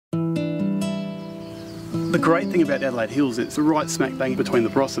The great thing about Adelaide Hills, it's right smack bang between the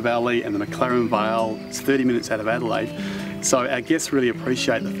Barossa Valley and the McLaren Vale. It's 30 minutes out of Adelaide. So our guests really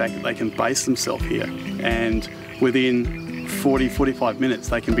appreciate the fact that they can base themselves here, and within 40-45 minutes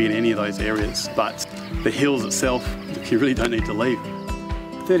they can be in any of those areas. But the hills itself, you really don't need to leave.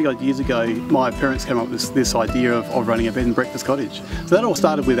 30 odd years ago, my parents came up with this idea of running a bed and breakfast cottage. So that all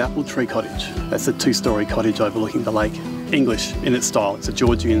started with Apple Tree Cottage. That's a 2-storey cottage overlooking the lake. English in its style, it's a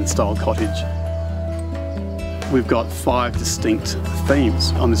Georgian style cottage. We've got 5 distinct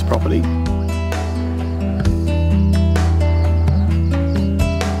themes on this property. We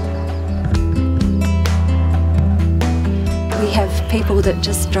have people that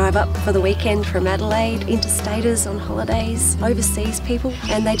just drive up for the weekend from Adelaide, interstaters on holidays, overseas people,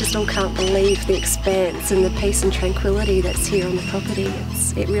 and they just all can't believe the expanse and the peace and tranquility that's here on the property.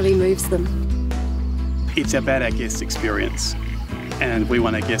 It really moves them. It's about our guest experience, and we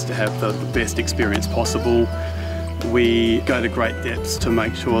want our guests to have the best experience possible. We go to great depths to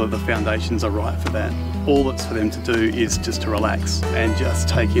make sure that the foundations are right for that. All that's for them to do is just to relax and just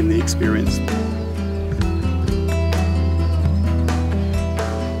take in the experience.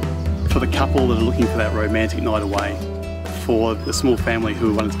 For the couple that are looking for that romantic night away, for the small family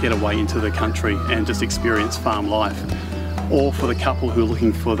who wanted to get away into the country and just experience farm life, or for the couple who are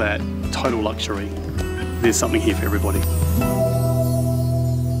looking for that total luxury, there's something here for everybody.